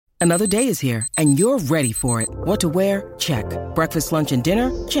Another day is here, and you're ready for it. What to wear? Check. Breakfast, lunch, and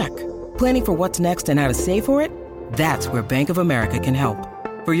dinner? Check. Planning for what's next and how to save for it? That's where Bank of America can help.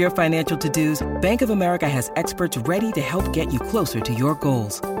 For your financial to-dos, Bank of America has experts ready to help get you closer to your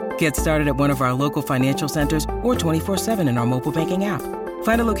goals. Get started at one of our local financial centers or 24/7 in our mobile banking app.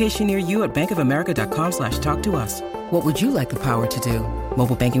 Find a location near you at bankofamerica.com/talktous. What would you like the power to do?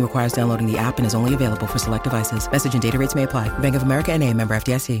 Mobile banking requires downloading the app and is only available for select devices. Message and data rates may apply. Bank of America N.A., member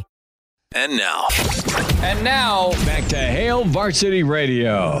FDIC. And now, back to Hail Varsity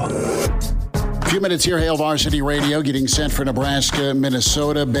Radio. A few minutes here, Hail Varsity Radio, getting set for Nebraska,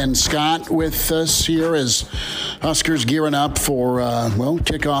 Minnesota. Ben Scott with us here as Huskers gearing up for,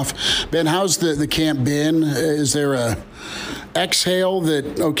 kickoff. Ben, how's the camp been? Is there a exhale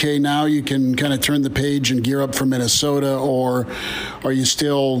that, okay, now you can kind of turn the page and gear up for Minnesota, or are you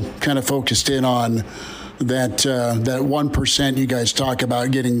still kind of focused in on that 1% you guys talk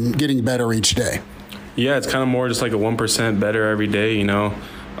about getting better each day? Yeah, it's kind of more just like a 1% better every day, you know.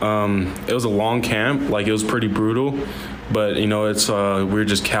 It was a long camp, like it was pretty brutal, but it's we're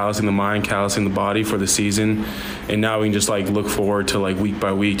just callousing the mind, callousing the body for the season, and now we can just like look forward to like week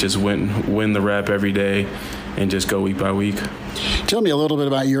by week, just win the rep every day, and just go week by week. Tell me a little bit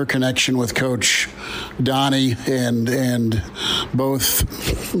about your connection with Coach Donnie and both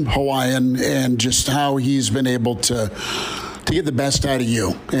Hawaiian, and just how he's been able to get the best out of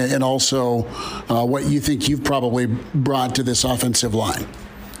you, and also what you think you've probably brought to this offensive line.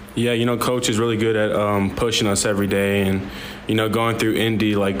 Yeah, Coach is really good at pushing us every day. And, going through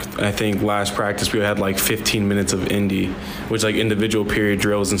Indy, like I think last practice we had like 15 minutes of Indy, which like individual period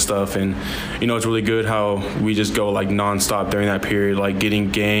drills and stuff. And, it's really good how we just go like nonstop during that period, like getting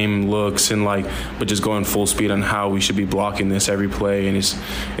game looks and but just going full speed on how we should be blocking this every play. And it's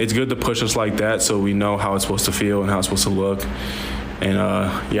good to push us like that so we know how it's supposed to feel and how it's supposed to look. And,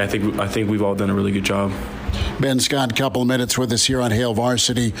 I think we've all done a really good job. Ben Scott, a couple of minutes with us here on Hail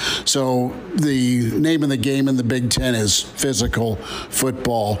Varsity. So the name of the game in the Big Ten is physical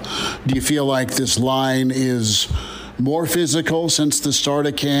football. Do you feel like this line is more physical since the start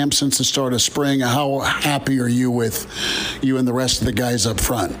of camp, since the start of spring? How happy are you with you and the rest of the guys up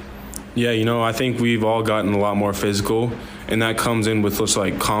front? Yeah, I think we've all gotten a lot more physical, and that comes in with just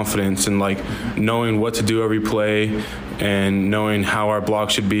like confidence and like knowing what to do every play and knowing how our block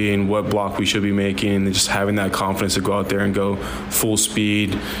should be and what block we should be making, and just having that confidence to go out there and go full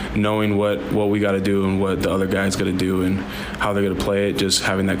speed, knowing what we got to do and what the other guys got to do and how they're going to play it, just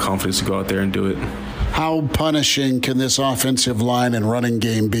having that confidence to go out there and do it. How punishing can this offensive line and running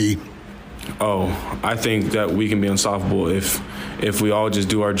game be? Oh, I think that we can be unstoppable if we all just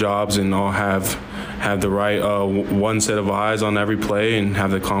do our jobs and all have the right one set of eyes on every play and have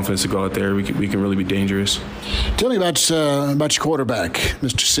the confidence to go out there. We can really be dangerous. Tell me about your quarterback,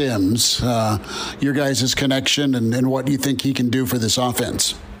 Mr. Sims, your guys' connection and what you think he can do for this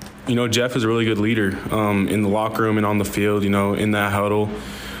offense. Jeff is a really good leader in the locker room and on the field, in that huddle.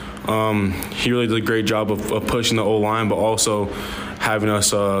 He really did a great job of pushing the O-line, but also having us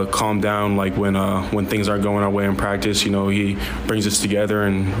calm down like when things aren't going our way in practice. He brings us together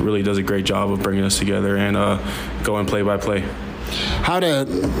and really does a great job of bringing us together and going play by play. How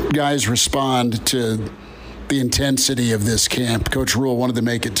do guys respond to the intensity of this camp? Coach Rule wanted to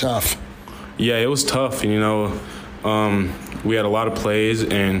make it tough. Yeah, it was tough. We had a lot of plays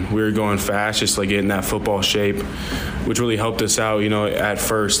and we were going fast, just like getting that football shape, which really helped us out. At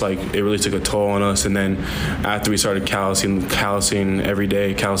first, like it really took a toll on us, and then after we started callousing every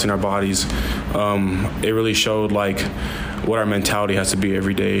day, callousing our bodies, it really showed like what our mentality has to be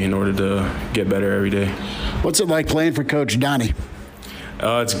every day in order to get better every day. What's it like playing for Coach Donnie?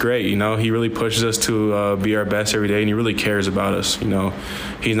 It's great. He really pushes us to be our best every day, and he really cares about us.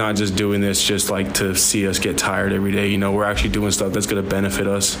 He's not just doing this just like to see us get tired every day. We're actually doing stuff that's going to benefit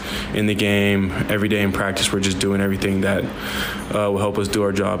us in the game. Every day in practice, we're just doing everything that will help us do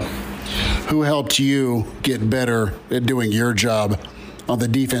our job. Who helped you get better at doing your job on the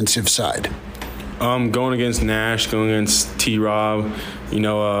defensive side? Going against Nash, going against T-Rob,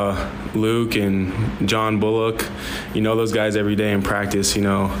 Luke and John Bullock, those guys every day in practice,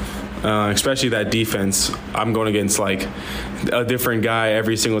 especially that defense. I'm going against like a different guy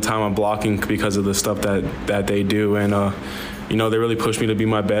every single time I'm blocking because of the stuff that they do. And, they really push me to be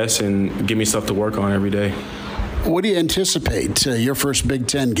my best and give me stuff to work on every day. What do you anticipate your first Big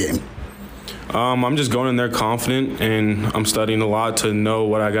Ten game? I'm just going in there confident, and I'm studying a lot to know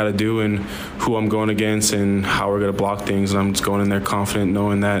what I got to do and who I'm going against and how we're going to block things. And I'm just going in there confident,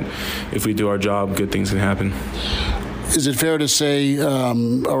 knowing that if we do our job, good things can happen. Is it fair to say a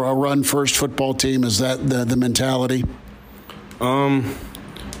run-first football team, is that the mentality?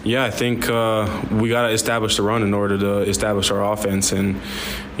 Yeah, I think we got to establish the run in order to establish our offense, and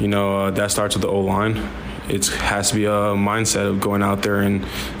that starts with the O-line. It has to be a mindset of going out there and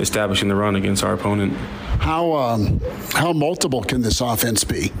establishing the run against our opponent. How multiple can this offense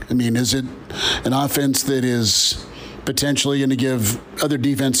be? I mean, is it an offense that is potentially going to give other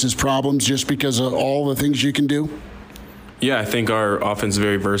defenses problems just because of all the things you can do? Yeah, I think our offense is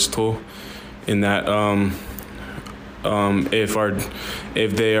very versatile in that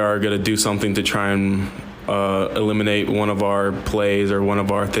if they are going to do something to try and eliminate one of our plays or one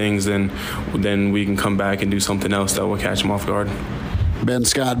of our things, then we can come back and do something else that will catch them off guard. Ben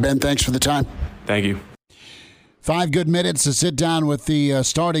Scott. Ben, thanks for the time. Thank you. 5 good minutes to sit down with the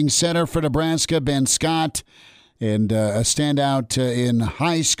starting center for Nebraska, Ben Scott, and a standout in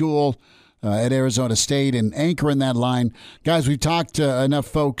high school at Arizona State and anchoring that line. Guys, we've talked to enough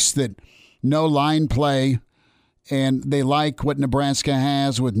folks that know line play, and they like what Nebraska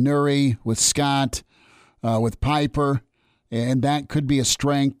has with Nuri, with Scott, with Piper, and that could be a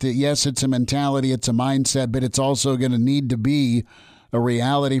strength. Yes, it's a mentality, it's a mindset, but it's also going to need to be a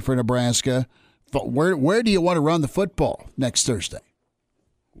reality for Nebraska. But where do you want to run the football next Thursday?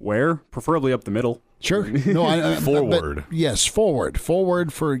 Where? Preferably up the middle. Sure. No, forward. Yes, forward.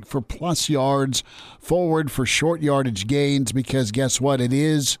 Forward for plus yards, forward for short yardage gains, because guess what? It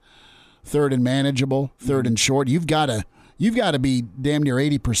is third and manageable, third and short. You've got to be damn near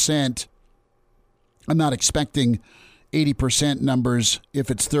 80%. I'm not expecting 80% numbers if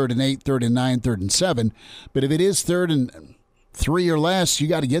it's 3rd and 8, 3rd and 9, 3rd and 7. But if it is 3rd and 3 or less, you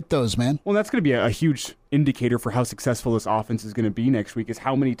got to get those, man. Well, that's going to be a huge indicator for how successful this offense is going to be next week, is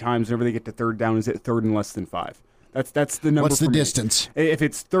how many times whenever they get to 3rd down, is it 3rd and less than 5? That's the number. What's the me. distance? If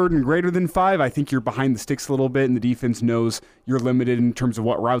it's 3rd and greater than 5, I think you're behind the sticks a little bit, and the defense knows you're limited in terms of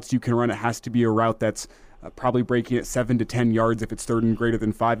what routes you can run. It has to be a route that's probably breaking at 7 to 10 yards if it's 3rd and greater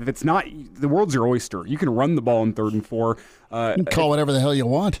than 5. If it's not, the world's your oyster. You can run the ball in 3rd and 4. You can call whatever the hell you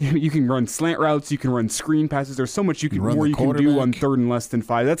want. You can run slant routes. You can run screen passes. There's so much you can do on 3rd and less than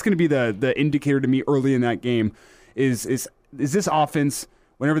 5. That's going to be the indicator to me early in that game. Is this offense,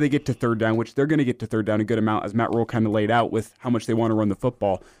 whenever they get to 3rd down, which they're going to get to 3rd down a good amount, as Matt Rule kind of laid out with how much they want to run the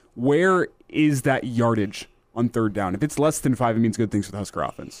football, where is that yardage on 3rd down? If it's less than 5, it means good things for the Husker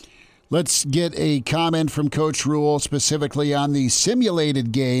offense. Let's get a comment from Coach Rule specifically on the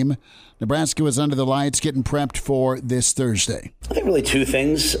simulated game. Nebraska was under the lights getting prepped for this Thursday. I think really 2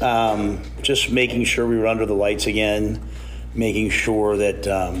 things. Just making sure we were under the lights again, making sure that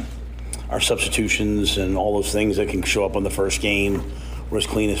our substitutions and all those things that can show up on the first game were as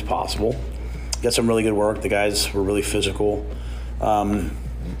clean as possible. Got some really good work. The guys were really physical. So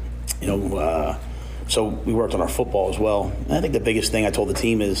we worked on our football as well. And I think the biggest thing I told the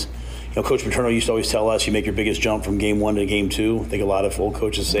team is, Coach Paterno used to always tell us, you make your biggest jump from game 1 to game 2. I think a lot of old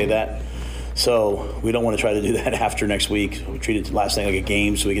coaches say that. So we don't want to try to do that after next week. We treat it last night like a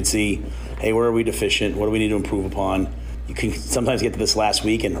game so we can see, hey, where are we deficient? What do we need to improve upon? You can sometimes get to this last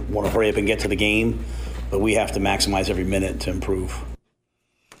week and want to hurry up and get to the game, but we have to maximize every minute to improve.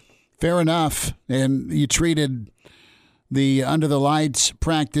 Fair enough. And you treated the under the lights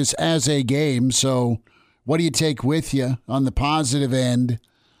practice as a game. So what do you take with you on the positive end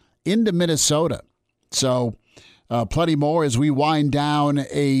into Minnesota? So plenty more as we wind down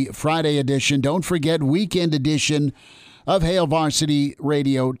a Friday edition. Don't forget, weekend edition of Hail Varsity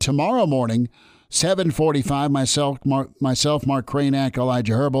Radio tomorrow morning, 7:45. Myself, Mark Cranack,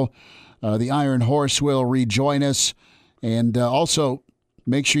 Elijah Herbel. The Iron Horse will rejoin us. And also,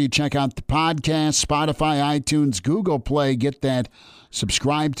 make sure you check out the podcast, Spotify, iTunes, Google Play. Get that.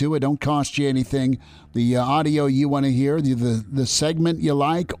 Subscribe to it. Don't cost you anything. The audio you want to hear, the segment you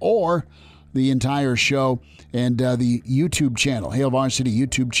like, or the entire show. And the YouTube channel, Hail Varsity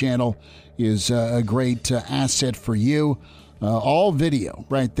YouTube channel, is a great asset for you. All video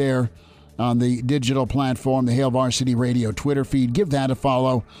right there on the digital platform, the Hail Varsity Radio Twitter feed. Give that a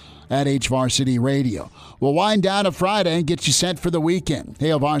follow at HVarsity Radio. We'll wind down a Friday and get you set for the weekend.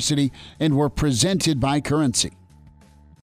 Hail Varsity, and we're presented by Currency.